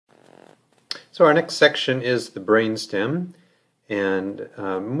So our next section is the brainstem, and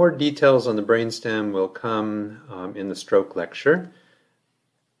more details on the brainstem will come in the stroke lecture.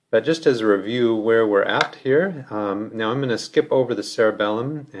 But just as a review where we're at here, now I'm going to skip over the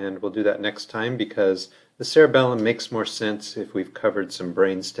cerebellum, and we'll do that next time because the cerebellum makes more sense if we've covered some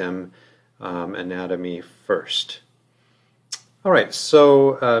brainstem anatomy first. All right,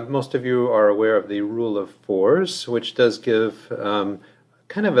 so most of you are aware of the rule of fours, which does give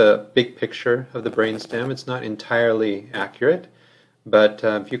kind of a big picture of the brainstem. It's not entirely accurate, but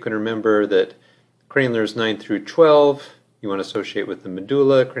if you can remember that cranial nerves 9 through 12 you want to associate with the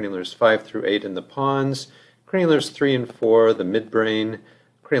medulla, cranial nerves 5 through 8 in the pons, cranial nerves 3 and 4 the midbrain,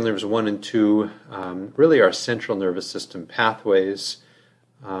 cranial nerves 1 and 2 really are central nervous system pathways.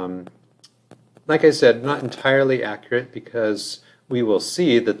 Like I said, not entirely accurate because we will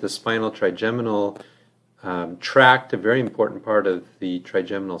see that the spinal trigeminal tract, a very important part of the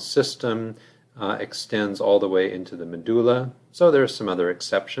trigeminal system, extends all the way into the medulla. So there are some other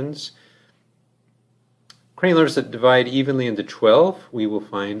exceptions. Cranial nerves that divide evenly into 12 we will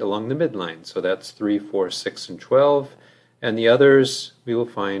find along the midline. So that's 3, 4, 6, and 12. And the others we will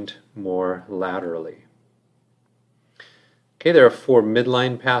find more laterally. Okay, there are 4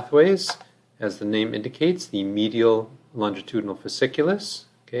 midline pathways. As the name indicates, the medial longitudinal fasciculus.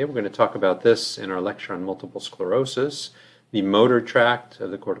 Okay, we're going to talk about this in our lecture on multiple sclerosis. The motor tract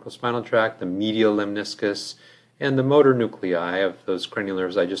of the corticospinal tract, the medial lemniscus, and the motor nuclei of those cranial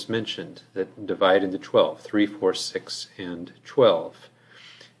nerves I just mentioned that divide into 12, 3, 4, 6, and 12.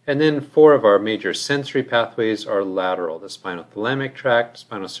 And then 4 of our major sensory pathways are lateral, the spinothalamic tract,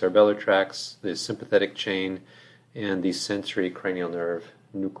 spinocerebellar tracts, the sympathetic chain, and the sensory cranial nerve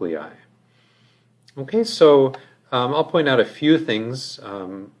nuclei. Okay, so I'll point out a few things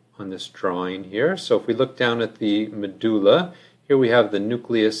on this drawing here. So if we look down at the medulla, here we have the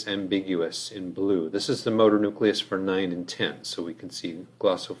nucleus ambiguus in blue. This is the motor nucleus for 9 and 10. So we can see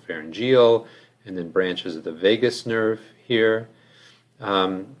glossopharyngeal and then branches of the vagus nerve here.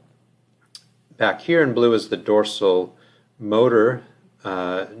 Back here in blue is the dorsal motor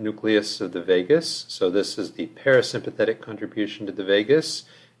nucleus of the vagus. So this is the parasympathetic contribution to the vagus.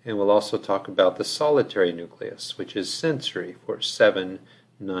 And we'll also talk about the solitary nucleus, which is sensory for 7,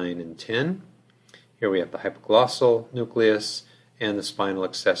 9, and 10. Here we have the hypoglossal nucleus and the spinal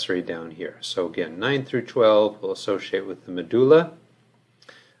accessory down here. So again, 9 through 12 will associate with the medulla.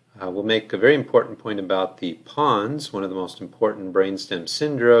 We'll make a very important point about the pons, one of the most important brainstem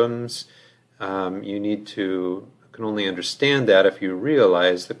syndromes. You can only understand that if you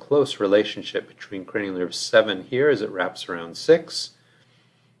realize the close relationship between cranial nerve 7 here as it wraps around 6.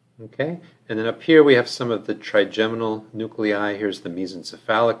 Okay, and then up here we have some of the trigeminal nuclei. Here's the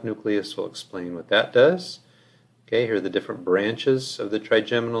mesencephalic nucleus. We'll explain what that does. Okay, here are the different branches of the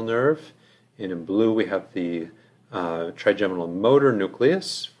trigeminal nerve. And in blue we have the trigeminal motor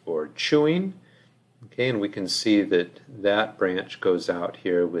nucleus for chewing. Okay, and we can see that that branch goes out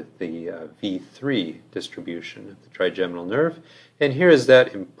here with the V3 distribution of the trigeminal nerve. And here is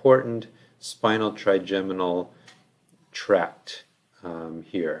that important spinal trigeminal tract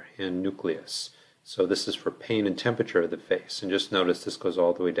here and nucleus. So this is for pain and temperature of the face. And just notice this goes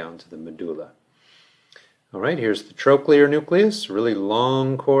all the way down to the medulla. All right, here's the trochlear nucleus, really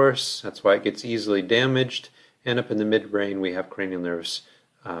long course. That's why it gets easily damaged. And up in the midbrain we have cranial nerves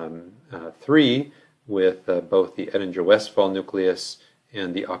 3 with both the Edinger-Westphal nucleus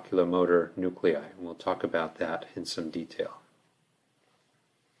and the oculomotor nuclei. And we'll talk about that in some detail.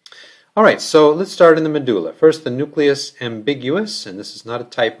 All right, so let's start in the medulla. First, the nucleus ambiguus, and this is not a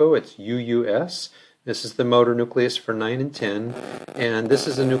typo, it's UUS. This is the motor nucleus for 9 and 10, and this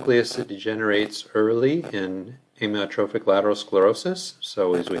is a nucleus that degenerates early in amyotrophic lateral sclerosis.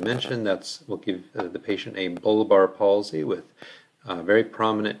 So as we mentioned, will give the patient a bulbar palsy with very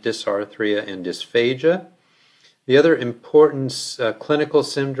prominent dysarthria and dysphagia. The other important clinical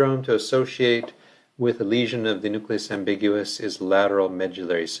syndrome to associate with a lesion of the nucleus ambiguus is lateral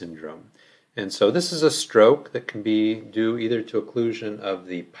medullary syndrome. And so this is a stroke that can be due either to occlusion of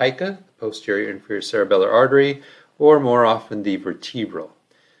the pica, the posterior inferior cerebellar artery, or more often the vertebral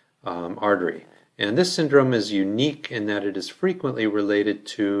artery. And this syndrome is unique in that it is frequently related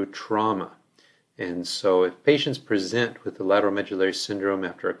to trauma. And so if patients present with the lateral medullary syndrome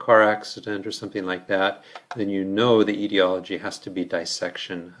after a car accident or something like that, then you know the etiology has to be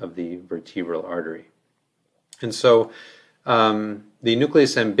dissection of the vertebral artery. And so the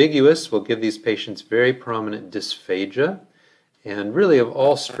nucleus ambiguus will give these patients very prominent dysphagia. And really of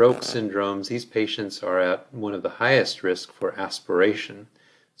all stroke syndromes, these patients are at one of the highest risk for aspiration.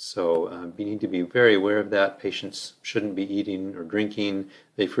 So you need to be very aware of that. Patients shouldn't be eating or drinking.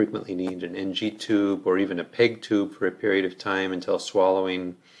 They frequently need an NG tube or even a PEG tube for a period of time until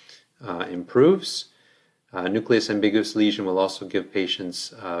swallowing improves. Nucleus ambiguous lesion will also give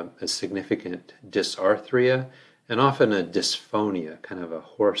patients a significant dysarthria and often a dysphonia, kind of a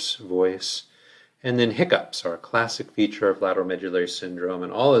hoarse voice. And then hiccups are a classic feature of lateral medullary syndrome,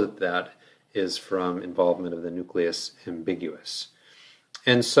 and all of that is from involvement of the nucleus ambiguous.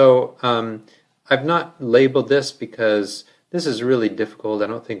 And so I've not labeled this because this is really difficult. I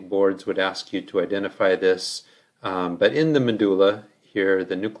don't think boards would ask you to identify this, but in the medulla here,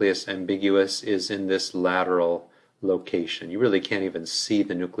 the nucleus ambiguous is in this lateral location. You really can't even see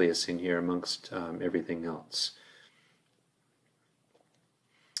the nucleus in here amongst everything else.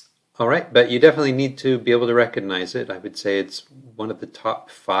 All right, but you definitely need to be able to recognize it. I would say it's one of the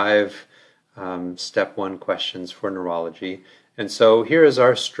top 5 step 1 questions for neurology. And so here is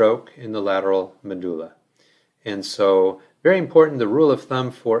our stroke in the lateral medulla. And so very important, the rule of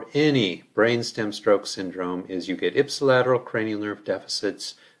thumb for any brainstem stroke syndrome is you get ipsilateral cranial nerve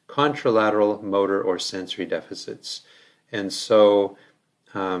deficits, contralateral motor or sensory deficits. And so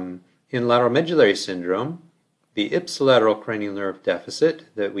in lateral medullary syndrome, the ipsilateral cranial nerve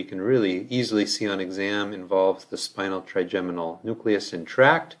deficit that we can really easily see on exam involves the spinal trigeminal nucleus and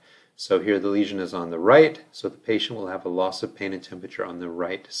tract. So here the lesion is on the right, so the patient will have a loss of pain and temperature on the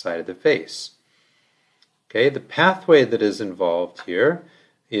right side of the face. Okay, the pathway that is involved here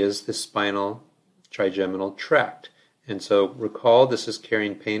is the spinal trigeminal tract. And so recall this is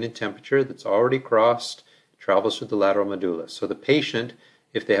carrying pain and temperature that's already crossed, travels through the lateral medulla. So the patient,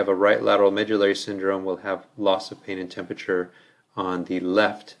 if they have a right lateral medullary syndrome, will have loss of pain and temperature on the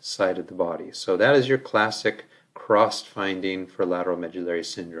left side of the body. So that is your classic crossed finding for lateral medullary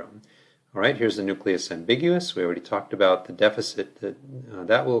syndrome. All right, here's the nucleus ambiguous. We already talked about the deficit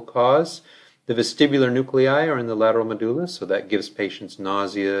that will cause. The vestibular nuclei are in the lateral medulla, so that gives patients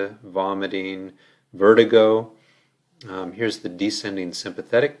nausea, vomiting, vertigo. Here's the descending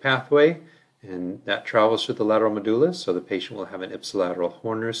sympathetic pathway, and that travels through the lateral medulla, so the patient will have an ipsilateral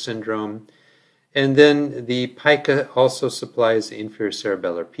Horner syndrome. And then the pica also supplies the inferior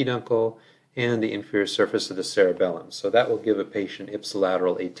cerebellar peduncle and the inferior surface of the cerebellum. So that will give a patient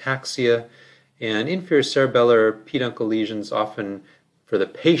ipsilateral ataxia. And inferior cerebellar peduncle lesions often, for the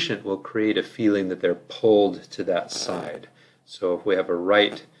patient, will create a feeling that they're pulled to that side. So if we have a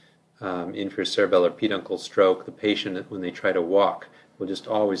right inferior cerebellar peduncle stroke, the patient, when they try to walk, will just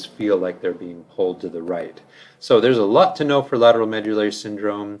always feel like they're being pulled to the right. So there's a lot to know for lateral medullary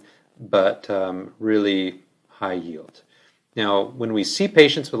syndrome, but really high yield. Now, when we see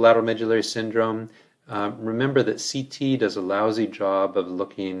patients with lateral medullary syndrome, remember that CT does a lousy job of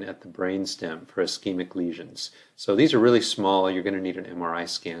looking at the brainstem for ischemic lesions. So these are really small. You're going to need an MRI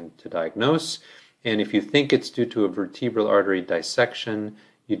scan to diagnose. And if you think it's due to a vertebral artery dissection,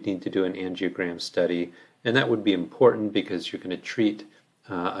 you'd need to do an angiogram study. And that would be important because you're going to treat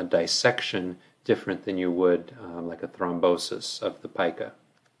a dissection different than you would like a thrombosis of the pica.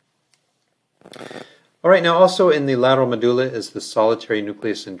 All right, now also in the lateral medulla is the solitary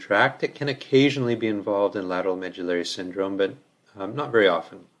nucleus and tract. It can occasionally be involved in lateral medullary syndrome, but not very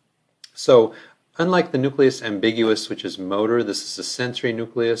often. So unlike the nucleus ambiguous, which is motor, this is a sensory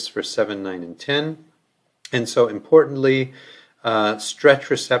nucleus for 7, 9, and 10. And so importantly,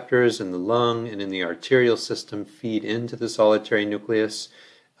 stretch receptors in the lung and in the arterial system feed into the solitary nucleus,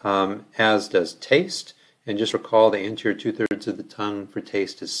 as does taste. And just recall the anterior 2/3 of the tongue for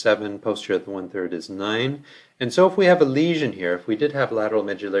taste is 7, posterior 1/3 is 9. And so if we have a lesion here, if we did have lateral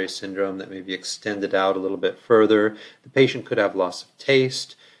medullary syndrome that maybe extended out a little bit further, the patient could have loss of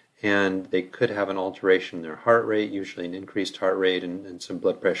taste, and they could have an alteration in their heart rate, usually an increased heart rate and some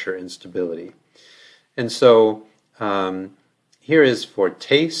blood pressure instability. And so here is for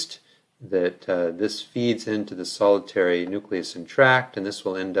taste, that this feeds into the solitary nucleus and tract, and this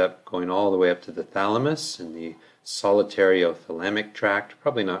will end up going all the way up to the thalamus in the solitary-othalamic tract.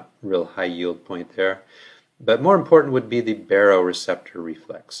 Probably not real high yield point there. But more important would be the baroreceptor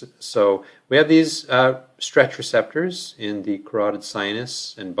reflex. So we have these stretch receptors in the carotid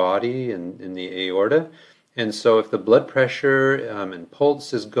sinus and body and in the aorta. And so if the blood pressure and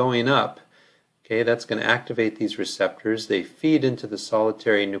pulse is going up, okay, that's going to activate these receptors. They feed into the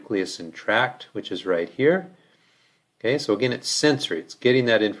solitary nucleus and tract, which is right here. Okay, so again, it's sensory. It's getting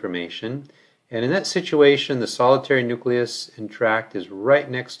that information. And in that situation, the solitary nucleus and tract is right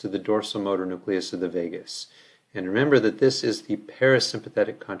next to the dorsal motor nucleus of the vagus. And remember that this is the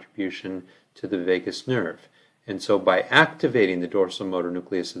parasympathetic contribution to the vagus nerve. And so by activating the dorsal motor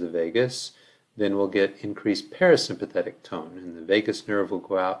nucleus of the vagus, then we'll get increased parasympathetic tone, and the vagus nerve will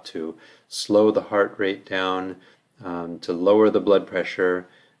go out to slow the heart rate down, to lower the blood pressure,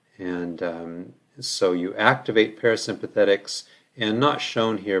 and so you activate parasympathetics, and not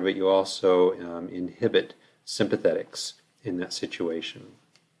shown here, but you also inhibit sympathetics in that situation.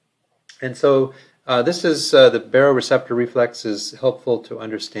 And so this is the baroreceptor reflex is helpful to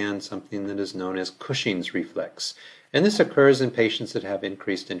understand something that is known as Cushing's reflex. And this occurs in patients that have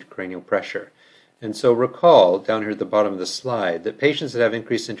increased intracranial pressure. And so recall down here at the bottom of the slide that patients that have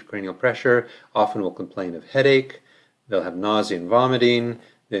increased intracranial pressure often will complain of headache, they'll have nausea and vomiting,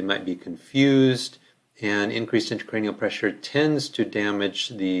 they might be confused, and increased intracranial pressure tends to damage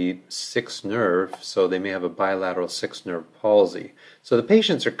the sixth nerve, so they may have a bilateral sixth nerve palsy. So the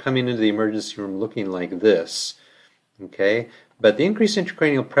patients are coming into the emergency room looking like this, okay? But the increased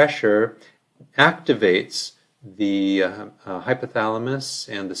intracranial pressure activates the hypothalamus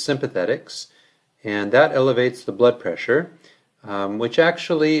and the sympathetics, and that elevates the blood pressure, which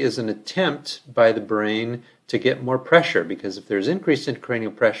actually is an attempt by the brain to get more pressure, because if there's increased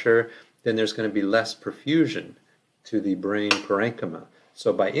intracranial pressure, then there's going to be less perfusion to the brain parenchyma.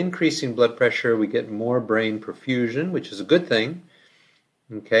 So by increasing blood pressure, we get more brain perfusion, which is a good thing,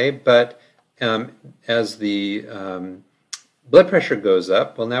 okay? But as the blood pressure goes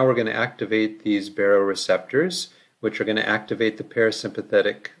up, well, now we're going to activate these baroreceptors, which are going to activate the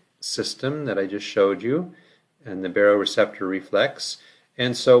parasympathetic system that I just showed you, and the baroreceptor reflex.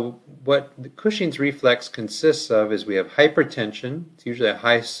 And so what the Cushing's reflex consists of is we have hypertension, it's usually a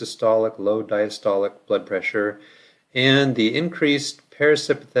high systolic, low diastolic blood pressure, and the increased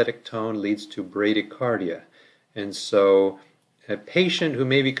parasympathetic tone leads to bradycardia. And so a patient who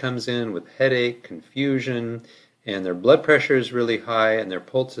maybe comes in with headache, confusion, and their blood pressure is really high and their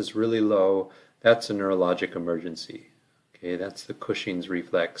pulse is really low, that's a neurologic emergency. Okay, that's the Cushing's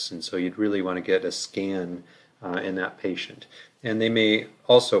reflex, and so you'd really want to get a scan in that patient. And they may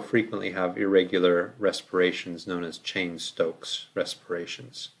also frequently have irregular respirations known as Cheyne-Stokes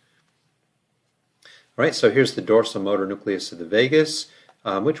respirations. All right, so here's the dorsal motor nucleus of the vagus,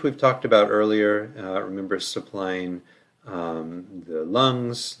 which we've talked about earlier. Remember, supplying the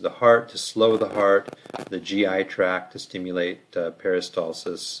lungs, the heart to slow the heart, the GI tract to stimulate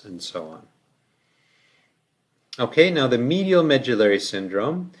peristalsis, and so on. Okay, now the medial medullary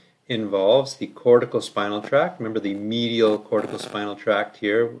syndrome involves the cortical spinal tract. Remember the medial cortical spinal tract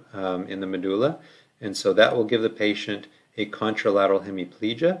here in the medulla, and so that will give the patient a contralateral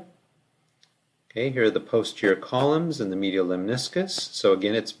hemiplegia. Okay, here are the posterior columns and the medial lemniscus. So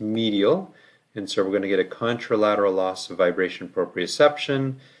again, it's medial, and so we're going to get a contralateral loss of vibration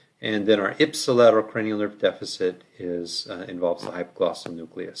proprioception, and then our ipsilateral cranial nerve deficit involves the hypoglossal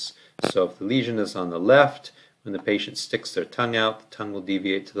nucleus. So if the lesion is on the left, when the patient sticks their tongue out, the tongue will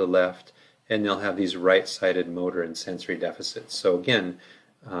deviate to the left, and they'll have these right-sided motor and sensory deficits. So again,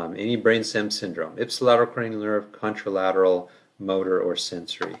 any brainstem syndrome, ipsilateral cranial nerve, contralateral, motor, or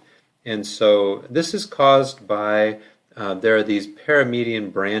sensory. And so this is caused by, there are these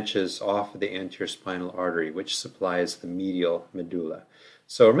paramedian branches off of the anterior spinal artery, which supplies the medial medulla.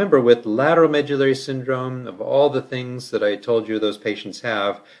 So remember, with lateral medullary syndrome, of all the things that I told you those patients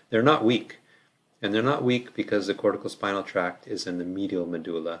have, they're not weak. And they're not weak because the cortical spinal tract is in the medial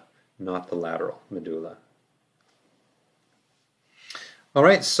medulla, not the lateral medulla. All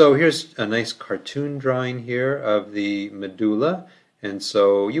right, so here's a nice cartoon drawing here of the medulla. And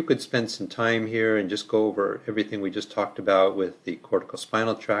so you could spend some time here and just go over everything we just talked about with the cortical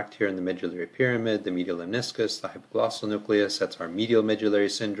spinal tract here in the medullary pyramid, the medial lemniscus, the hypoglossal nucleus, that's our medial medullary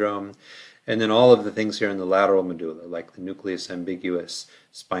syndrome. And then all of the things here in the lateral medulla, like the nucleus ambiguus,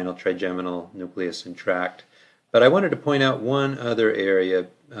 spinal trigeminal, nucleus and tract. But I wanted to point out one other area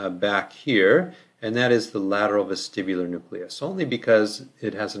back here, and that is the lateral vestibular nucleus, only because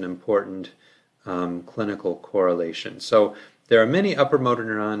it has an important clinical correlation. So there are many upper motor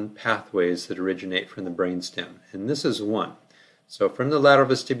neuron pathways that originate from the brainstem, and this is one. So from the lateral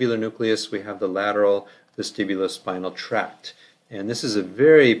vestibular nucleus, we have the lateral vestibulospinal tract. And this is a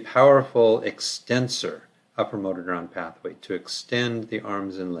very powerful extensor upper motor neuron pathway to extend the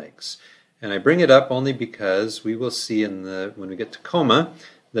arms and legs. And I bring it up only because we will see when we get to coma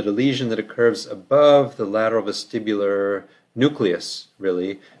that a lesion that occurs above the lateral vestibular nucleus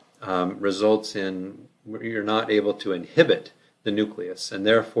really results in you're not able to inhibit the nucleus, and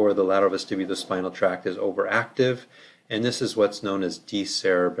therefore the lateral vestibulospinal tract is overactive, and this is what's known as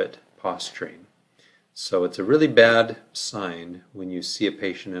decerebrate posturing. So it's a really bad sign when you see a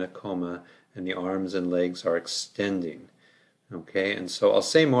patient in a coma and the arms and legs are extending. Okay, and so I'll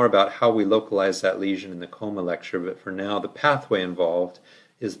say more about how we localize that lesion in the coma lecture, but for now the pathway involved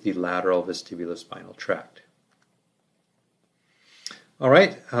is the lateral vestibulospinal tract. All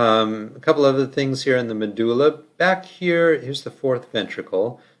right, a couple other things here in the medulla. Back here, here's the fourth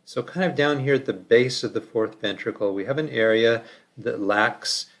ventricle. So kind of down here at the base of the fourth ventricle, we have an area that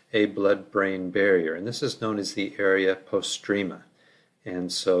lacks a blood-brain barrier, and this is known as the area postrema,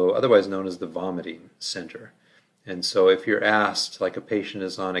 and so otherwise known as the vomiting center. And so if you're asked, like a patient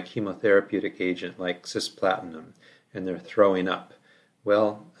is on a chemotherapeutic agent like cisplatin, and they're throwing up,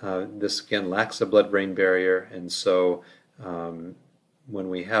 well, this again lacks a blood-brain barrier, and so when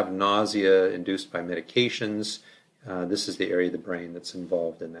we have nausea induced by medications, this is the area of the brain that's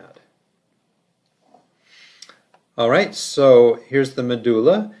involved in that. All right, so here's the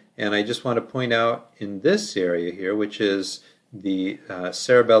medulla, and I just want to point out in this area here, which is the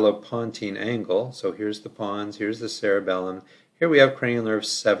cerebellopontine angle. So here's the pons, here's the cerebellum. Here we have cranial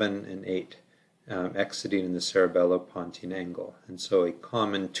nerves 7 and 8 exiting in the cerebellopontine angle. And so a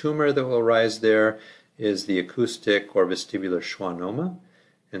common tumor that will arise there is the acoustic or vestibular schwannoma.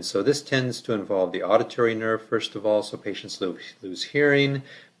 And so this tends to involve the auditory nerve, first of all, so patients lose hearing.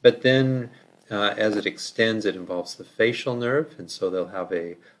 But then as it extends, it involves the facial nerve, and so they'll have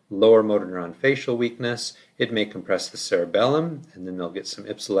a lower motor neuron facial weakness. It may compress the cerebellum, and then they'll get some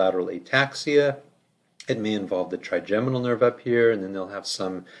ipsilateral ataxia. It may involve the trigeminal nerve up here, and then they'll have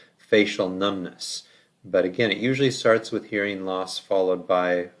some facial numbness. But again, it usually starts with hearing loss followed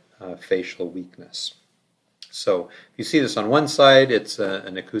by facial weakness. So if you see this on one side, it's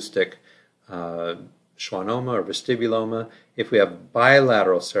an acoustic schwannoma or vestibuloma. If we have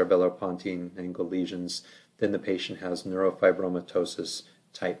bilateral cerebellopontine angle lesions, then the patient has neurofibromatosis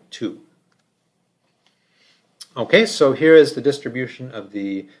type 2. Okay, so here is the distribution of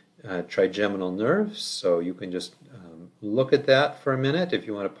the trigeminal nerves. So you can just look at that for a minute. If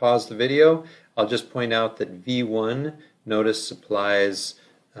you want to pause the video, I'll just point out that V1, notice, supplies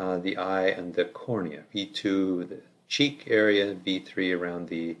the eye and the cornea. V2, the cheek area, V3 around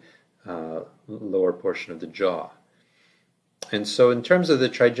the lower portion of the jaw. And so in terms of the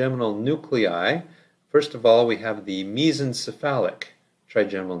trigeminal nuclei, first of all we have the mesencephalic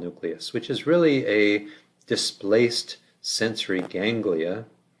trigeminal nucleus, which is really a displaced sensory ganglia.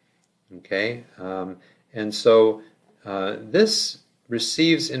 Okay, and so this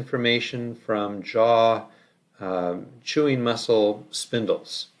receives information from jaw chewing muscle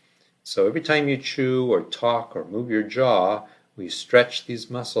spindles. So every time you chew or talk or move your jaw, we stretch these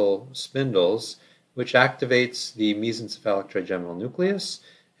muscle spindles, which activates the mesencephalic trigeminal nucleus,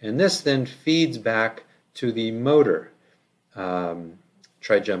 and this then feeds back to the motor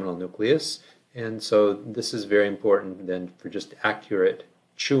trigeminal nucleus. And so this is very important then for just accurate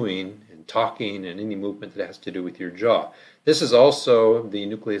chewing and talking and any movement that has to do with your jaw. This is also the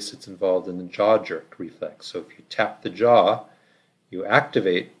nucleus that's involved in the jaw jerk reflex. So if you tap the jaw, you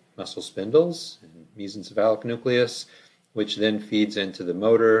activate muscle spindles and mesencephalic nucleus, which then feeds into the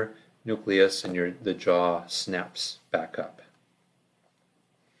motor nucleus, and the jaw snaps back up.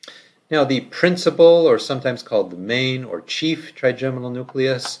 Now the principal, or sometimes called the main or chief trigeminal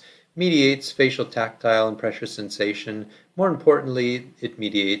nucleus, mediates facial tactile and pressure sensation. More importantly, it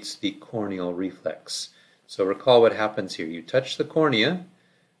mediates the corneal reflex. So recall what happens here. You touch the cornea,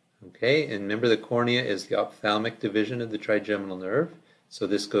 okay, and remember the cornea is the ophthalmic division of the trigeminal nerve. So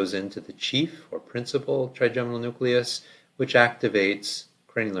this goes into the chief or principal trigeminal nucleus, which activates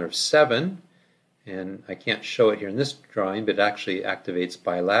cranial nerve 7, and I can't show it here in this drawing, but it actually activates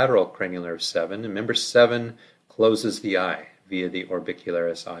bilateral cranial nerve 7. Remember, 7 closes the eye via the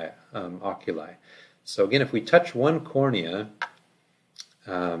orbicularis oculi. So again, if we touch one cornea,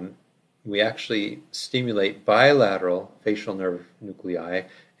 we actually stimulate bilateral facial nerve nuclei,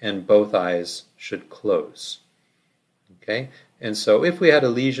 and both eyes should close. Okay, and so if we had a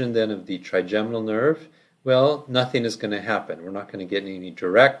lesion then of the trigeminal nerve, well, nothing is going to happen. We're not going to get any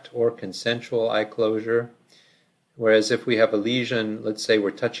direct or consensual eye closure. Whereas if we have a lesion, let's say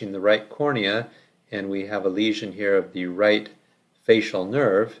we're touching the right cornea, and we have a lesion here of the right facial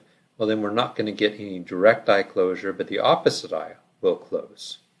nerve, well then we're not going to get any direct eye closure, but the opposite eye will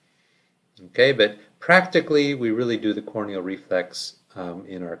close. Okay, but practically we really do the corneal reflex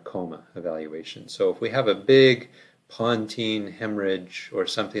in our coma evaluation. So if we have a big pontine hemorrhage or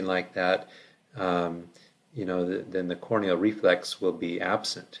something like that, then the corneal reflex will be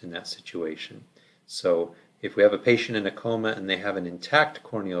absent in that situation. So if we have a patient in a coma and they have an intact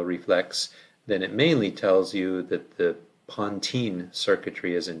corneal reflex, then it mainly tells you that the pontine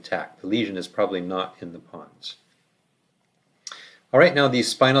circuitry is intact. The lesion is probably not in the pons. All right, now the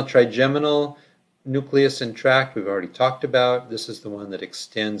spinal trigeminal nucleus and tract we've already talked about. This is the one that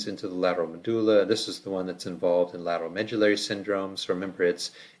extends into the lateral medulla. This is the one that's involved in lateral medullary syndrome. So remember,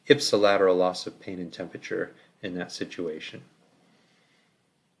 it's ipsilateral loss of pain and temperature in that situation.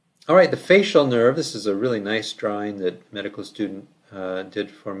 All right, the facial nerve. This is a really nice drawing that a medical student did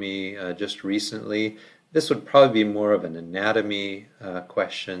for me just recently. This would probably be more of an anatomy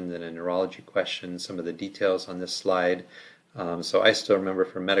question than a neurology question, some of the details on this slide. So I still remember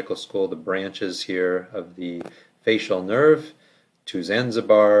from medical school the branches here of the facial nerve to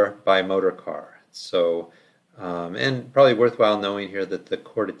Zanzibar by motor car. So, and probably worthwhile knowing here that the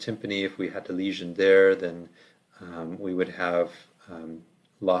chorda tympani, if we had a lesion there, then we would have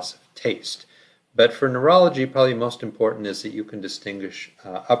loss of taste. But for neurology, probably most important is that you can distinguish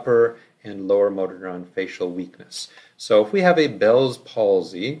upper and lower motor neuron facial weakness. So if we have a Bell's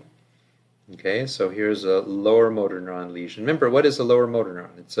palsy, okay, so here's a lower motor neuron lesion. Remember, what is a lower motor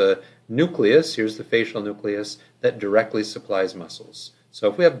neuron? It's a nucleus, here's the facial nucleus, that directly supplies muscles. So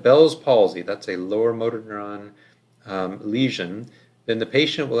if we have Bell's palsy, that's a lower motor neuron lesion, then the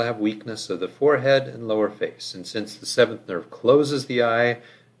patient will have weakness of the forehead and lower face. And since the seventh nerve closes the eye,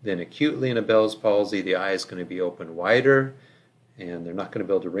 then acutely in a Bell's palsy, the eye is going to be open wider, and they're not going to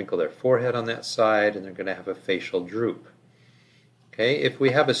be able to wrinkle their forehead on that side, and they're going to have a facial droop. Okay, if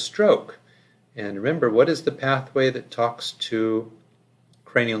we have a stroke, and remember, what is the pathway that talks to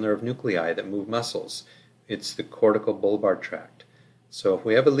cranial nerve nuclei that move muscles? It's the cortical bulbar tract. So if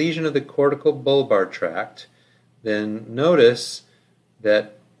we have a lesion of the cortical bulbar tract, then notice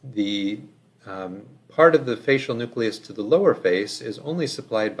that the part of the facial nucleus to the lower face is only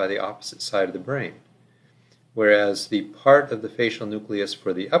supplied by the opposite side of the brain, whereas the part of the facial nucleus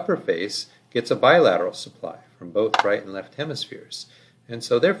for the upper face gets a bilateral supply from both right and left hemispheres. And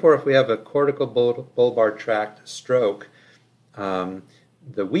so therefore, if we have a cortical bulbar tract stroke,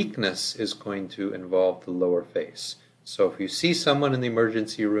 the weakness is going to involve the lower face. So if you see someone in the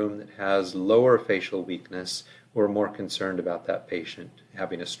emergency room that has lower facial weakness, we're more concerned about that patient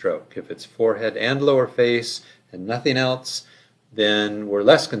having a stroke. If it's forehead and lower face and nothing else, then we're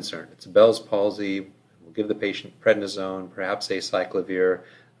less concerned. It's a Bell's palsy. We'll give the patient prednisone, perhaps acyclovir,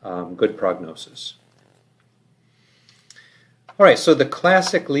 good prognosis. All right, so the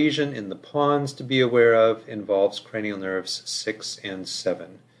classic lesion in the pons to be aware of involves cranial nerves 6 and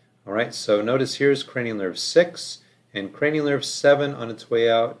 7. All right, so notice here's cranial nerve 6, and cranial nerve 7 on its way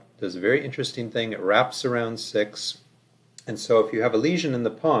out does a very interesting thing. It wraps around 6. And so if you have a lesion in the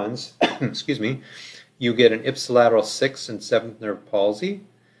pons, excuse me, you get an ipsilateral 6th and 7th nerve palsy.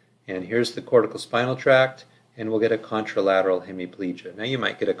 And here's the cortical spinal tract, and we'll get a contralateral hemiplegia. Now you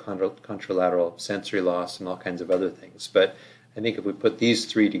might get a contralateral sensory loss and all kinds of other things. But I think if we put these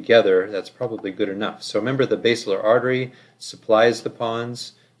three together, that's probably good enough. So remember, the basilar artery supplies the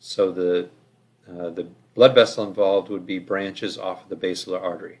pons, so the blood vessel involved would be branches off of the basilar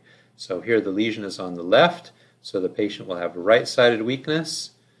artery. So here the lesion is on the left, so the patient will have right-sided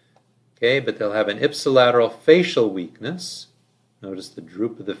weakness, okay, but they'll have an ipsilateral facial weakness. Notice the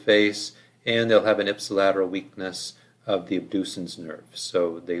droop of the face, and they'll have an ipsilateral weakness of the abducens nerve.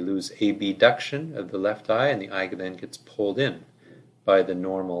 So they lose abduction of the left eye, and the eye then gets pulled in by the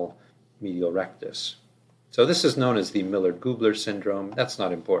normal medial rectus. So this is known as the Miller-Gubler syndrome. That's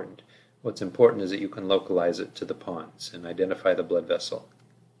not important. What's important is that you can localize it to the pons and identify the blood vessel.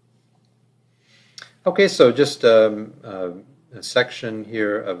 Okay, so just a section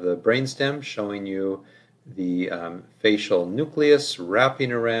here of the brainstem showing you the facial nucleus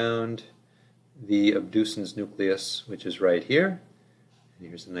wrapping around the abducens nucleus, which is right here. And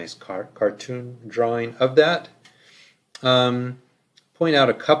here's a nice cartoon drawing of that. Point out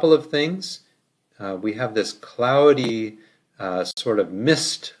a couple of things. We have this cloudy sort of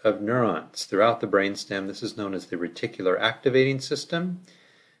mist of neurons throughout the brainstem. This is known as the reticular activating system.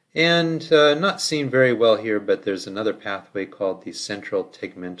 And not seen very well here, but there's another pathway called the central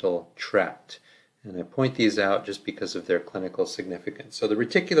tegmental tract. And I point these out just because of their clinical significance. So the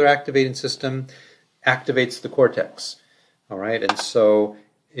reticular activating system activates the cortex. All right, and so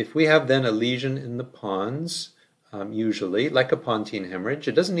if we have then a lesion in the pons, usually, like a pontine hemorrhage,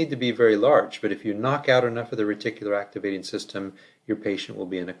 it doesn't need to be very large, but if you knock out enough of the reticular activating system, your patient will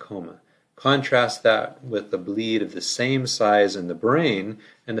be in a coma. Contrast that with a bleed of the same size in the brain,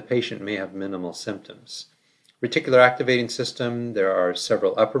 and the patient may have minimal symptoms. Reticular activating system, there are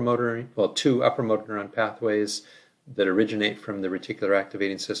two upper motor neuron pathways that originate from the reticular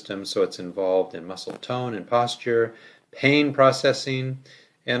activating system, so it's involved in muscle tone and posture, pain processing,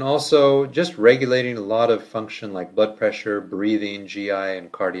 and also just regulating a lot of function like blood pressure, breathing, GI,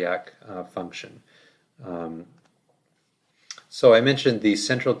 and cardiac function. So I mentioned the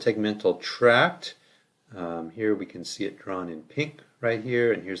central tegmental tract. Here we can see it drawn in pink right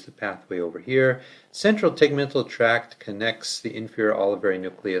here, and here's the pathway over here. Central tegmental tract connects the inferior olivary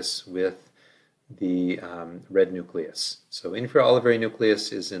nucleus with the red nucleus. So inferior olivary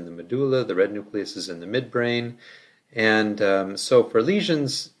nucleus is in the medulla, the red nucleus is in the midbrain, and so for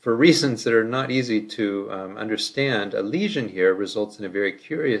reasons that are not easy to understand, a lesion here results in a very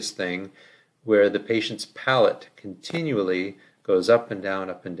curious thing where the patient's palate continually goes up and down,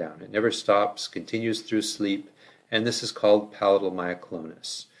 up and down. It never stops, continues through sleep, and this is called palatal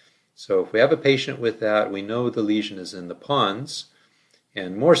myoclonus. So if we have a patient with that, we know the lesion is in the pons,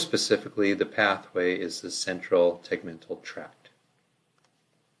 and more specifically, the pathway is the central tegmental tract.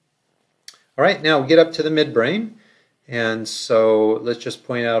 All right, now we get up to the midbrain, and so let's just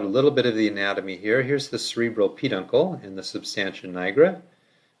point out a little bit of the anatomy here. Here's the cerebral peduncle and the substantia nigra,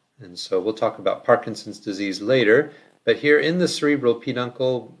 and so we'll talk about Parkinson's disease later. But here in the cerebral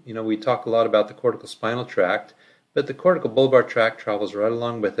peduncle, we talk a lot about the cortical spinal tract, but the cortical bulbar tract travels right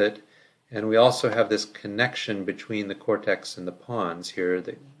along with it. And we also have this connection between the cortex and the pons here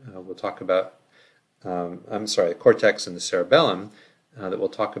that we'll talk about, the cortex and the cerebellum that we'll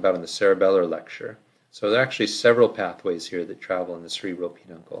talk about in the cerebellar lecture. So there are actually several pathways here that travel in the cerebral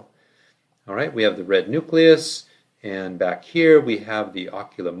peduncle. All right, we have the red nucleus, and back here we have the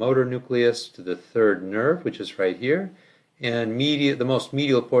oculomotor nucleus to the third nerve, which is right here. And the most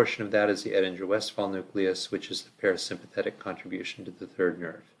medial portion of that is the Edinger-Westphal nucleus, which is the parasympathetic contribution to the third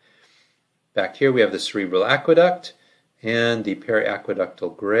nerve. Back here we have the cerebral aqueduct and the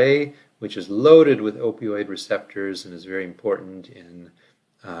periaqueductal gray, which is loaded with opioid receptors and is very important in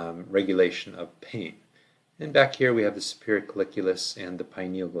regulation of pain. And back here we have the superior colliculus and the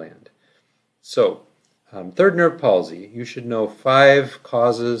pineal gland. So, third nerve palsy. You should know 5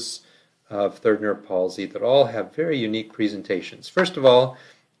 causes of third nerve palsy that all have very unique presentations. First of all,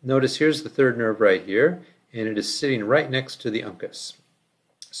 notice here's the third nerve right here, and it is sitting right next to the uncus.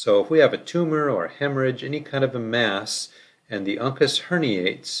 So if we have a tumor or a hemorrhage, any kind of a mass, and the uncus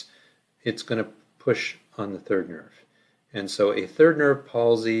herniates, it's going to push on the third nerve. And so a third nerve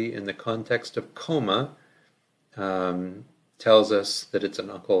palsy in the context of coma tells us that it's an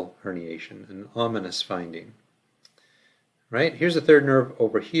uncal herniation, an ominous finding. Right? Here's a third nerve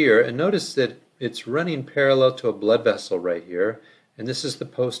over here, and notice that it's running parallel to a blood vessel right here, and this is the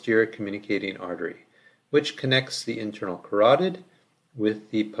posterior communicating artery, which connects the internal carotid with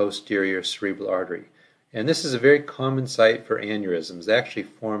the posterior cerebral artery. And this is a very common site for aneurysms. They actually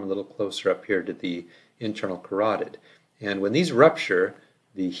form a little closer up here to the internal carotid. And when these rupture,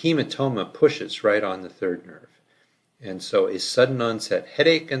 the hematoma pushes right on the third nerve. And so a sudden onset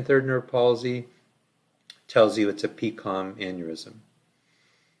headache and third nerve palsy tells you it's a PCOM aneurysm.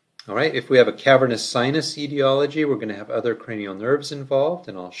 All right, if we have a cavernous sinus etiology, we're going to have other cranial nerves involved,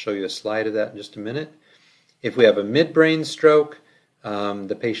 and I'll show you a slide of that in just a minute. If we have a midbrain stroke,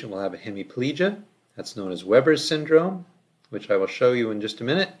 the patient will have a hemiplegia. That's known as Weber's syndrome, which I will show you in just a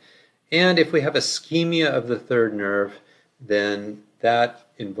minute. And if we have ischemia of the third nerve, then that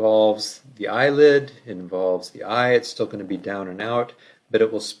involves the eyelid, it involves the eye. It's still going to be down and out, but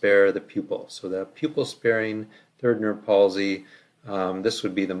it will spare the pupil. So the pupil-sparing third nerve palsy, this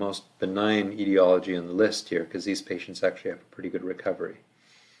would be the most benign etiology on the list here, because these patients actually have a pretty good recovery.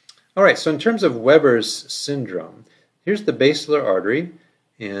 All right, so in terms of Weber's syndrome, here's the basilar artery,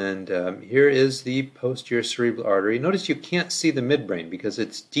 and here is the posterior cerebral artery. Notice you can't see the midbrain because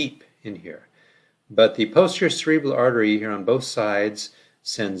it's deep in here. But the posterior cerebral artery here on both sides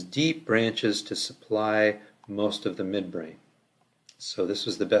sends deep branches to supply most of the midbrain. So this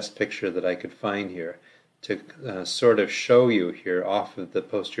was the best picture that I could find here to sort of show you here off of the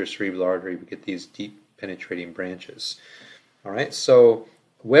posterior cerebral artery. We get these deep penetrating branches. All right, so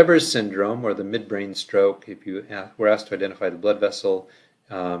Weber's syndrome, or the midbrain stroke, if you were asked to identify the blood vessel,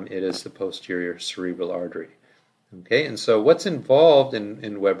 it is the posterior cerebral artery. Okay, and so what's involved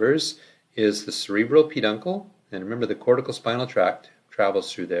in Weber's is the cerebral peduncle, and remember the cortical spinal tract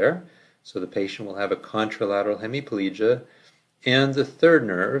travels through there, so the patient will have a contralateral hemiplegia, and the third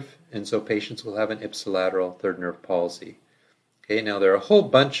nerve, and so patients will have an ipsilateral third nerve palsy. Okay, now there are a whole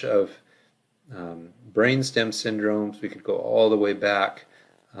bunch of brainstem syndromes. We could go all the way back,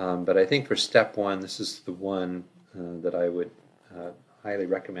 but I think for step 1, this is the one that I would highly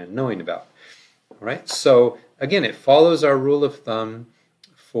recommend knowing about. All right, so again, it follows our rule of thumb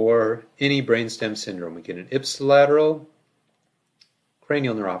for any brainstem syndrome. We get an ipsilateral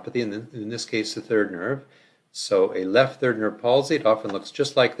cranial neuropathy, in this case the third nerve. So a left third nerve palsy, it often looks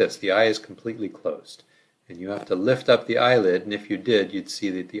just like this. The eye is completely closed. And you have to lift up the eyelid, and if you did, you'd see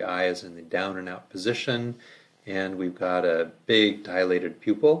that the eye is in the down and out position, and we've got a big dilated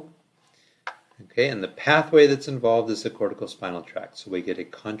pupil. Okay, and the pathway that's involved is the corticospinal tract. So we get a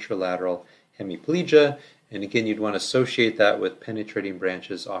contralateral hemiplegia, and again, you'd want to associate that with penetrating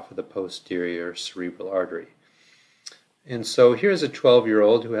branches off of the posterior cerebral artery. And so here's a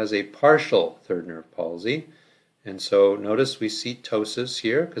 12-year-old who has a partial third nerve palsy. And so notice we see ptosis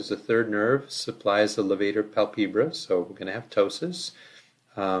here because the third nerve supplies the levator palpebra, so we're going to have ptosis.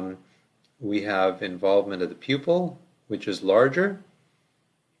 We have involvement of the pupil, which is larger.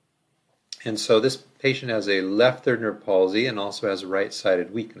 And so this patient has a left third nerve palsy and also has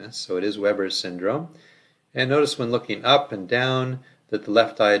right-sided weakness, so it is Weber's syndrome. And notice when looking up and down that the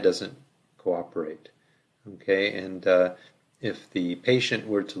left eye doesn't cooperate. Okay, and if the patient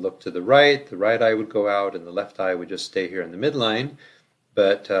were to look to the right eye would go out and the left eye would just stay here in the midline.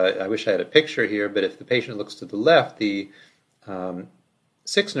 But I wish I had a picture here, but if the patient looks to the left, the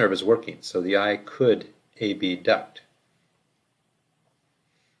sixth nerve is working, so the eye could AB duct.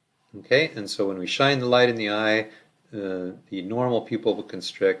 Okay, and so when we shine the light in the eye, the normal pupil will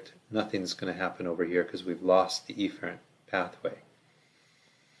constrict. Nothing's going to happen over here because we've lost the efferent pathway.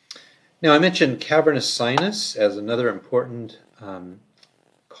 Now I mentioned cavernous sinus as another important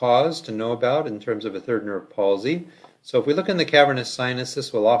cause to know about in terms of a third nerve palsy. So if we look in the cavernous sinus,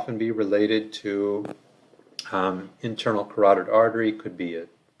 this will often be related to internal carotid artery. Could be a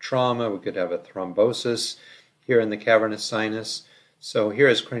trauma. We could have a thrombosis here in the cavernous sinus. So here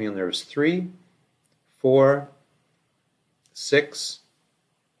is cranial nerves 3, 4, 6,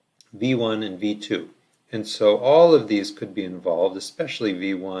 V1, and V2. And so all of these could be involved, especially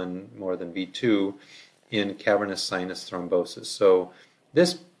V1 more than V2, in cavernous sinus thrombosis. So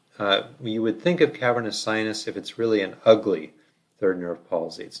this, you would think of cavernous sinus if it's really an ugly third nerve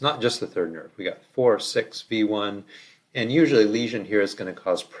palsy. It's not just the third nerve. We got 4, 6, V1, and usually lesion here is going to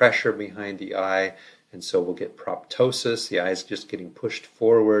cause pressure behind the eye, and so we'll get proptosis. The eye is just getting pushed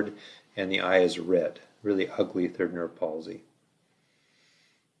forward, and the eye is red. Really ugly third nerve palsy.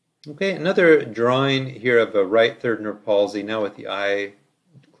 Okay, another drawing here of a right third nerve palsy, now with the eye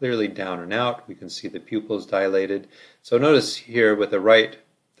clearly down and out. We can see the pupils dilated. So notice here with a right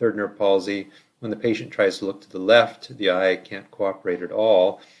third nerve palsy, when the patient tries to look to the left, the eye can't cooperate at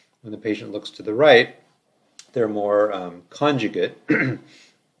all. When the patient looks to the right, they're more conjugate.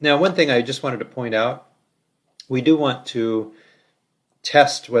 Now, one thing I just wanted to point out, we do want to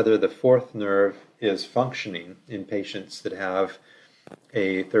test whether the fourth nerve is functioning in patients that have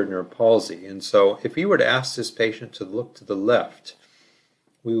a third nerve palsy. And so if we were to ask this patient to look to the left,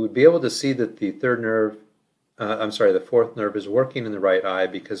 we would be able to see that the the fourth nerve is working in the right eye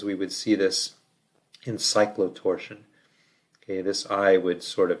because we would see this in cyclotorsion. Okay, this eye would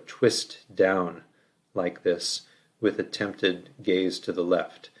sort of twist down like this with attempted gaze to the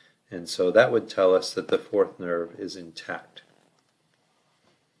left. And so that would tell us that the fourth nerve is intact.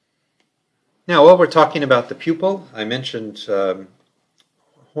 Now, while we're talking about the pupil, I mentioned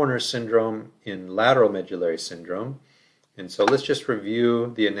Horner syndrome in lateral medullary syndrome. And so let's just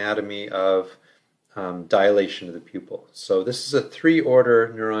review the anatomy of dilation of the pupil. So this is a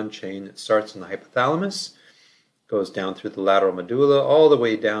 3-order neuron chain that starts in the hypothalamus, goes down through the lateral medulla, all the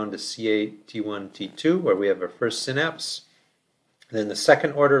way down to C8, T1, T2, where we have our first synapse. Then the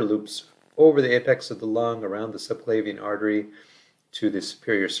second order loops over the apex of the lung, around the subclavian artery, to the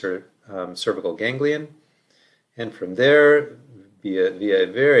superior cervical ganglion. And from there, via a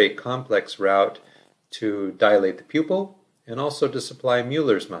very complex route to dilate the pupil and also to supply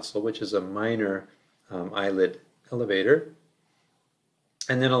Mueller's muscle, which is a minor eyelid elevator.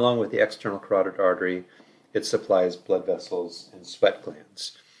 And then along with the external carotid artery, it supplies blood vessels and sweat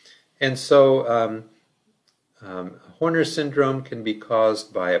glands. And so Horner syndrome can be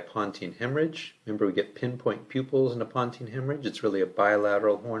caused by a pontine hemorrhage. Remember, we get pinpoint pupils in a pontine hemorrhage. It's really a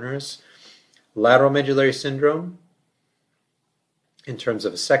bilateral Horner's. Lateral medullary syndrome, in terms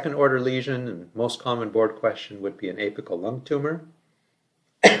of a second-order lesion, and most common board question would be an apical lung tumor.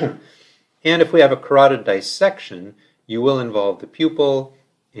 And if we have a carotid dissection, you will involve the pupil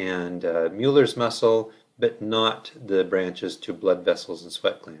and Mueller's muscle, but not the branches to blood vessels and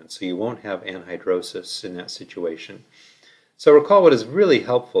sweat glands. So you won't have anhidrosis in that situation. So recall what is really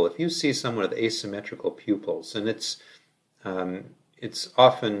helpful. If you see someone with asymmetrical pupils, and it's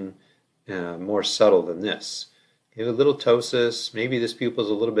often more subtle than this. You have a little ptosis, maybe this pupil is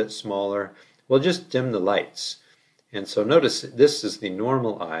a little bit smaller. Well, just dim the lights. And so notice this is the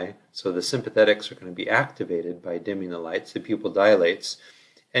normal eye, so the sympathetics are going to be activated by dimming the lights. The pupil dilates.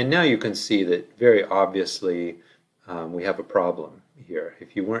 And now you can see that very obviously we have a problem here.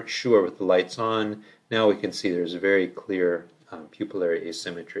 If you weren't sure with the lights on, now we can see there's a very clear pupillary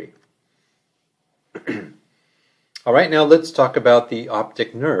asymmetry. All right, now let's talk about the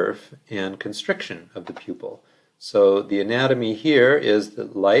optic nerve and constriction of the pupil. So the anatomy here is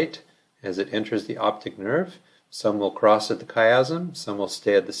that light, as it enters the optic nerve, some will cross at the chiasm, some will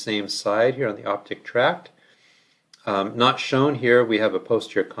stay at the same side here on the optic tract. Not shown here, we have a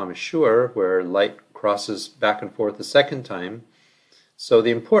posterior commissure where light crosses back and forth a second time. So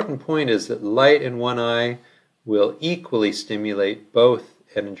the important point is that light in one eye will equally stimulate both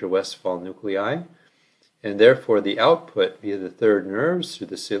Edinger-Westphal nuclei, and therefore the output via the third nerves through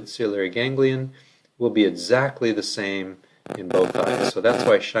the ciliary ganglion will be exactly the same in both eyes. So that's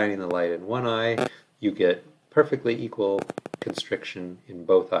why shining the light in one eye, you get perfectly equal constriction in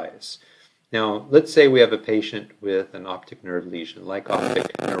both eyes. Now, let's say we have a patient with an optic nerve lesion, like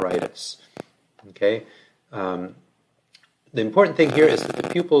optic neuritis. Okay? The important thing here is that the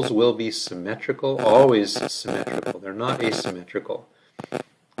pupils will be symmetrical, always symmetrical. They're not asymmetrical.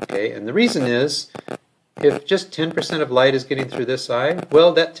 Okay? And the reason is, if just 10% of light is getting through this eye,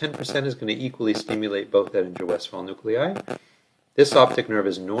 well, that 10% is going to equally stimulate both Edinger-Westphal nuclei. This optic nerve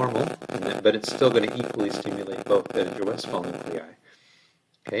is normal, but it's still going to equally stimulate both Edinger-Westphal nuclei.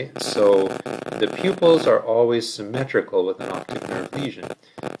 Okay, so the pupils are always symmetrical with an optic nerve lesion.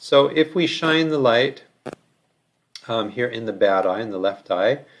 So if we shine the light here in the bad eye, in the left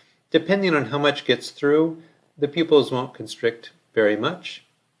eye, depending on how much gets through, the pupils won't constrict very much.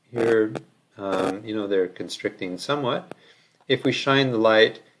 Here, they're constricting somewhat. If we shine the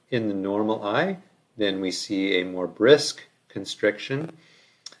light in the normal eye, then we see a more brisk constriction.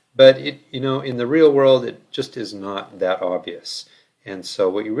 But in the real world, it just is not that obvious. And so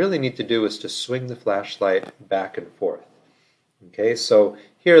what you really need to do is to swing the flashlight back and forth. Okay, so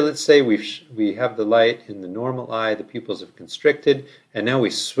here let's say we have the light in the normal eye, the pupils have constricted, and now we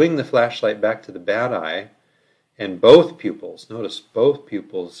swing the flashlight back to the bad eye, and both pupils, notice both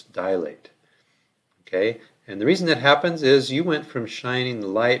pupils dilate. Okay, and the reason that happens is you went from shining the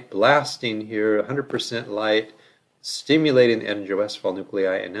light, blasting here, 100% light, stimulating the Edinger-Westphal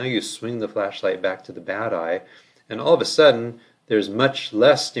nuclei, and now you swing the flashlight back to the bad eye, and all of a sudden there's much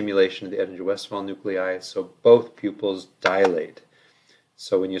less stimulation of the Edinger-Westphal nuclei, so both pupils dilate.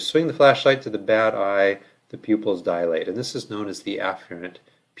 So when you swing the flashlight to the bad eye, the pupils dilate, and this is known as the afferent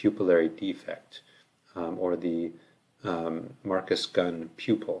pupillary defect, or the Marcus Gunn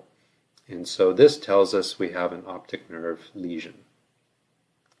pupil. And so this tells us we have an optic nerve lesion.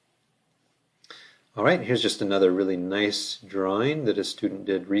 All right, here's just another really nice drawing that a student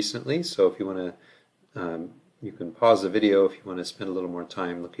did recently. So if you want to, you can pause the video if you want to spend a little more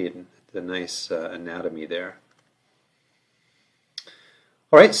time looking at the nice anatomy there.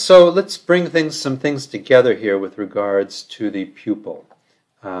 All right, so let's bring some things together here with regards to the pupil.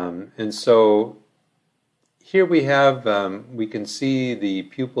 And so here we have, we can see the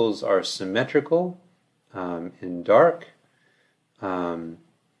pupils are symmetrical in dark and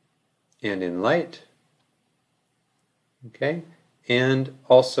in light. Okay, and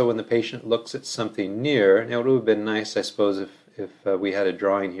also when the patient looks at something near. Now it would have been nice, I suppose, if we had a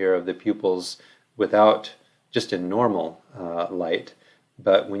drawing here of the pupils without, just in normal light.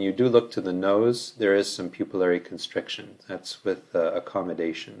 But when you do look to the nose, there is some pupillary constriction. That's with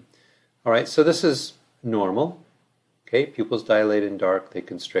accommodation. All right, so this is normal. Okay, pupils dilate in dark. They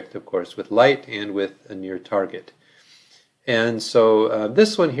constrict, of course, with light and with a near target. And so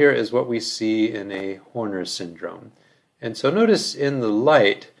this one here is what we see in a Horner syndrome. And so notice in the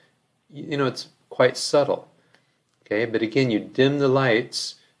light, it's quite subtle. Okay, but again, you dim the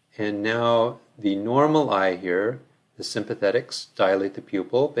lights, and now the normal eye here, the sympathetics dilate the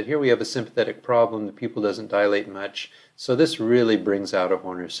pupil, but here we have a sympathetic problem. The pupil doesn't dilate much, so this really brings out a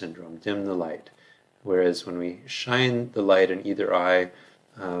Horner syndrome. Dim the light. Whereas when we shine the light in either eye,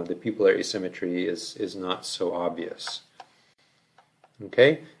 the pupillar asymmetry is not so obvious.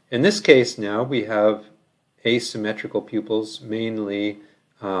 Okay, in this case now we have asymmetrical pupils mainly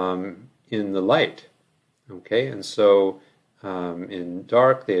in the light. Okay, and so in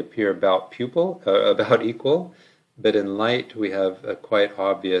dark they appear about equal, but in light we have a quite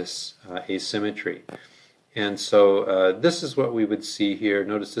obvious asymmetry. And so this is what we would see here.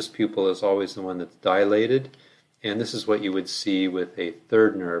 Notice this pupil is always the one that's dilated, and this is what you would see with a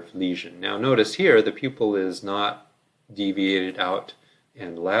third nerve lesion. Now notice here the pupil is not deviated out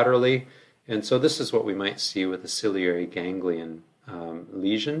and laterally, and so this is what we might see with a ciliary ganglion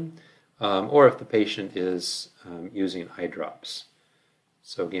lesion, or if the patient is using eye drops.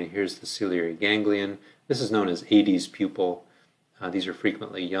 So again, here's the ciliary ganglion. This is known as Adie's pupil. These are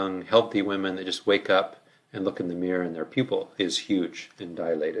frequently young, healthy women that just wake up and look in the mirror and their pupil is huge and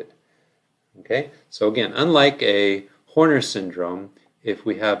dilated. Okay, so again, unlike a Horner syndrome, If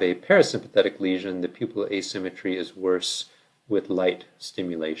we have a parasympathetic lesion, the pupil asymmetry is worse with light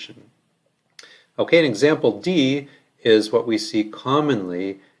stimulation. Okay, and example D is what we see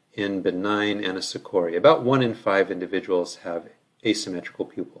commonly in benign anisocoria. About 1 in 5 individuals have asymmetrical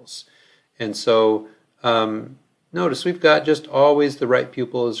pupils. And so notice we've got just always the right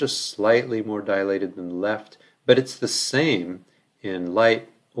pupil is just slightly more dilated than the left, but it's the same in light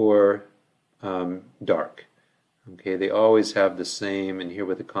or dark. Okay, they always have the same, and here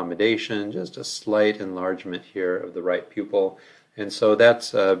with accommodation, just a slight enlargement here of the right pupil. And so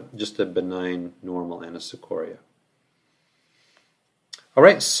that's just a benign normal anisocoria. All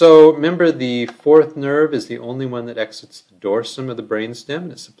right, so remember the fourth nerve is the only one that exits the dorsum of the brainstem,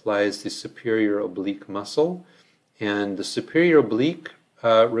 and it supplies the superior oblique muscle. And the superior oblique,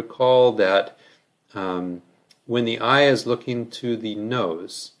 recall that when the eye is looking to the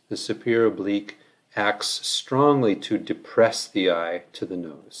nose, the superior oblique acts strongly to depress the eye to the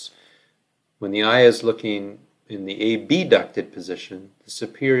nose. When the eye is looking in the abducted position, the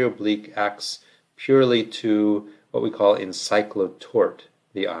superior oblique acts purely to what we call encyclotort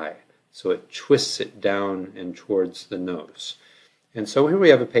the eye. So it twists it down and towards the nose. And so here we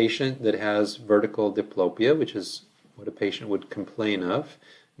have a patient that has vertical diplopia, which is what a patient would complain of.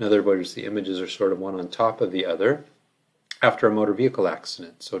 In other words, the images are sort of one on top of the other after a motor vehicle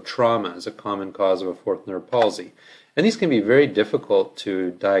accident. So trauma is a common cause of a fourth nerve palsy. And these can be very difficult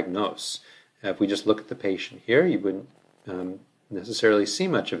to diagnose. If we just look at the patient here, you wouldn't necessarily see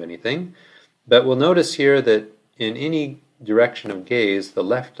much of anything. But we'll notice here that in any direction of gaze, the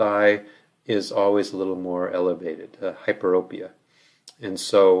left eye is always a little more elevated, hyperopia. And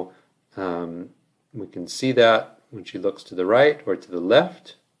so we can see that when she looks to the right or to the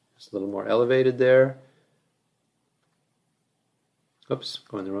left. It's a little more elevated there. Oops,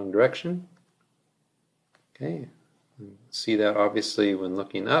 going the wrong direction. Okay, see that obviously when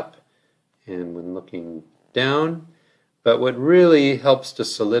looking up and when looking down. But what really helps to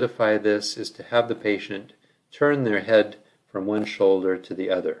solidify this is to have the patient turn their head from one shoulder to the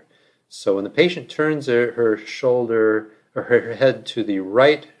other. So when the patient turns her shoulder or her head to the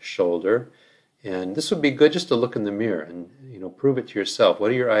right shoulder, and this would be good just to look in the mirror and prove it to yourself. What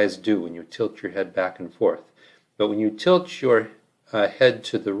do your eyes do when you tilt your head back and forth? But when you tilt your head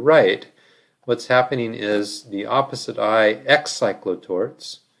to the right, what's happening is the opposite eye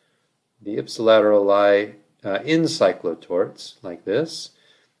excyclotorts, the ipsilateral eye encyclotorts, like this.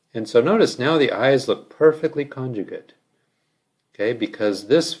 And so notice now the eyes look perfectly conjugate, okay, because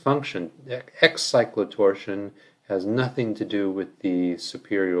this function, excyclotorsion, has nothing to do with the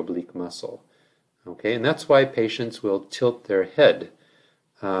superior oblique muscle. Okay, and that's why patients will tilt their head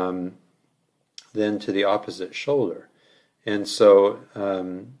then to the opposite shoulder. And so,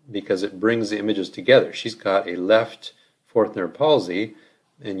 because it brings the images together. She's got a left fourth nerve palsy,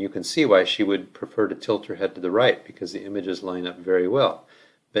 and you can see why she would prefer to tilt her head to the right, because the images line up very well.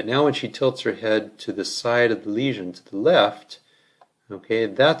 But now when she tilts her head to the side of the lesion, to the left, okay,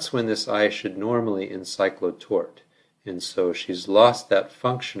 that's when this eye should normally encyclotort. And so she's lost that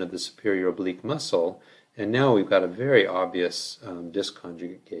function of the superior oblique muscle, and now we've got a very obvious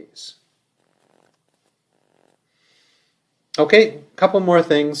disconjugate gaze. Okay, a couple more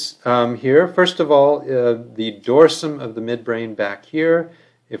things here. First of all, the dorsum of the midbrain back here.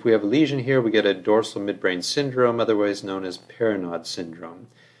 If we have a lesion here, we get a dorsal midbrain syndrome, otherwise known as Perinaud syndrome.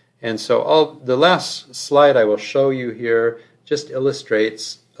 And so the last slide I will show you here just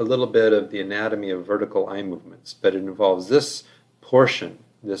illustrates a little bit of the anatomy of vertical eye movements, but it involves this portion,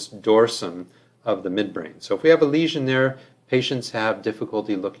 this dorsum of the midbrain. So if we have a lesion there, patients have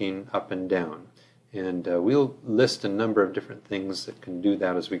difficulty looking up and down. And we'll list a number of different things that can do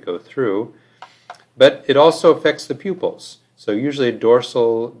that as we go through. But it also affects the pupils. So usually a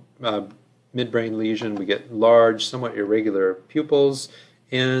dorsal midbrain lesion, we get large, somewhat irregular pupils,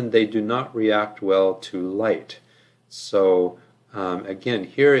 and they do not react well to light. So again,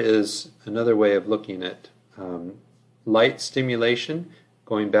 here is another way of looking at light stimulation,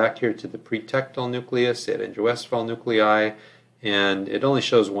 going back here to the pretectal nucleus, the Edinger-Westphal nuclei, and it only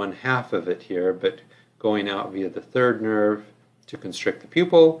shows 1/2 of it here, but going out via the third nerve to constrict the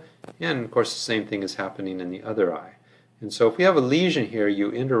pupil, and of course the same thing is happening in the other eye. And so if we have a lesion here,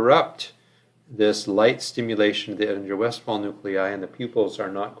 you interrupt this light stimulation of the Edinger-Westphal nuclei, and the pupils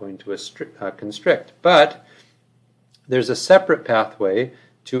are not going to constrict. But there's a separate pathway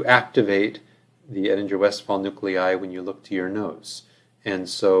to activate the Edinger-Westphal nuclei when you look to your nose. And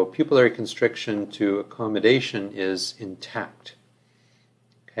so pupillary constriction to accommodation is intact.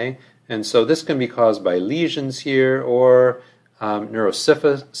 Okay? And so this can be caused by lesions here, or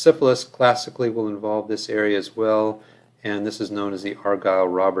neurosyphilis classically will involve this area as well. and this is known as the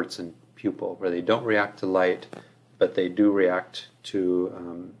Argyll-Robertson pupil, where they don't react to light, but they do react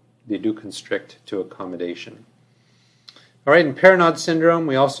to, they do constrict to accommodation. All right, in Perinaud syndrome,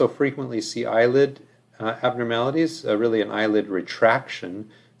 we also frequently see eyelid abnormalities, really an eyelid retraction.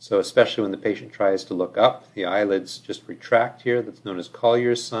 So especially when the patient tries to look up, the eyelids just retract here. That's known as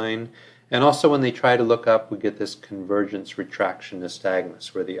Collier's sign. And also when they try to look up, we get this convergence retraction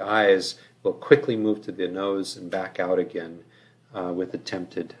nystagmus, where the eyes will quickly move to the nose and back out again with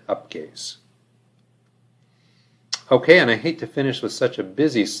attempted upgaze. Okay, and I hate to finish with such a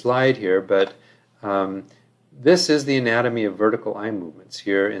busy slide here, but this is the anatomy of vertical eye movements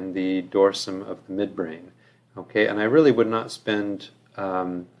here in the dorsum of the midbrain. Okay, and I really would not spend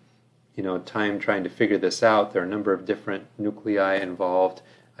time trying to figure this out. There are a number of different nuclei involved.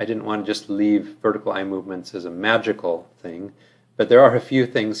 I didn't want to just leave vertical eye movements as a magical thing, but there are a few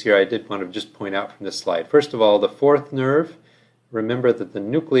things here I did want to just point out from this slide. First of all, the fourth nerve. Remember that the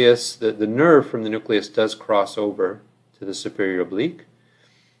nucleus, the nerve from the nucleus does cross over to the superior oblique.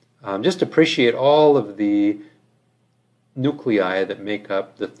 Just appreciate all of the nuclei that make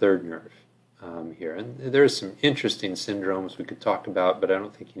up the third nerve here. And there's some interesting syndromes we could talk about, but I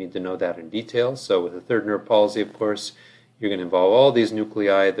don't think you need to know that in detail. So with the third nerve palsy, of course, you're going to involve all these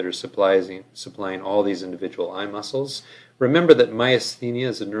nuclei that are supplying all these individual eye muscles. Remember that myasthenia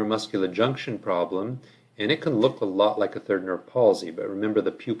is a neuromuscular junction problem, and it can look a lot like a third nerve palsy, but remember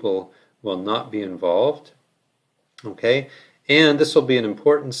the pupil will not be involved. Okay, and this will be an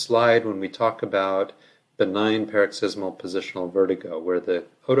important slide when we talk about benign paroxysmal positional vertigo, where the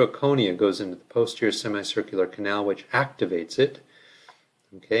otoconia goes into the posterior semicircular canal, which activates it.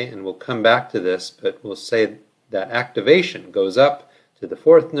 Okay, and we'll come back to this, but we'll say that activation goes up to the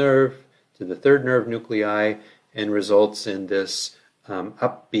fourth nerve, to the third nerve nuclei, and results in this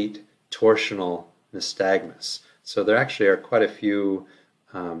upbeat torsional nystagmus. So there actually are quite a few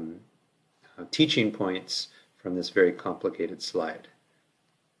teaching points from this very complicated slide.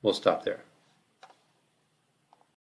 We'll stop there.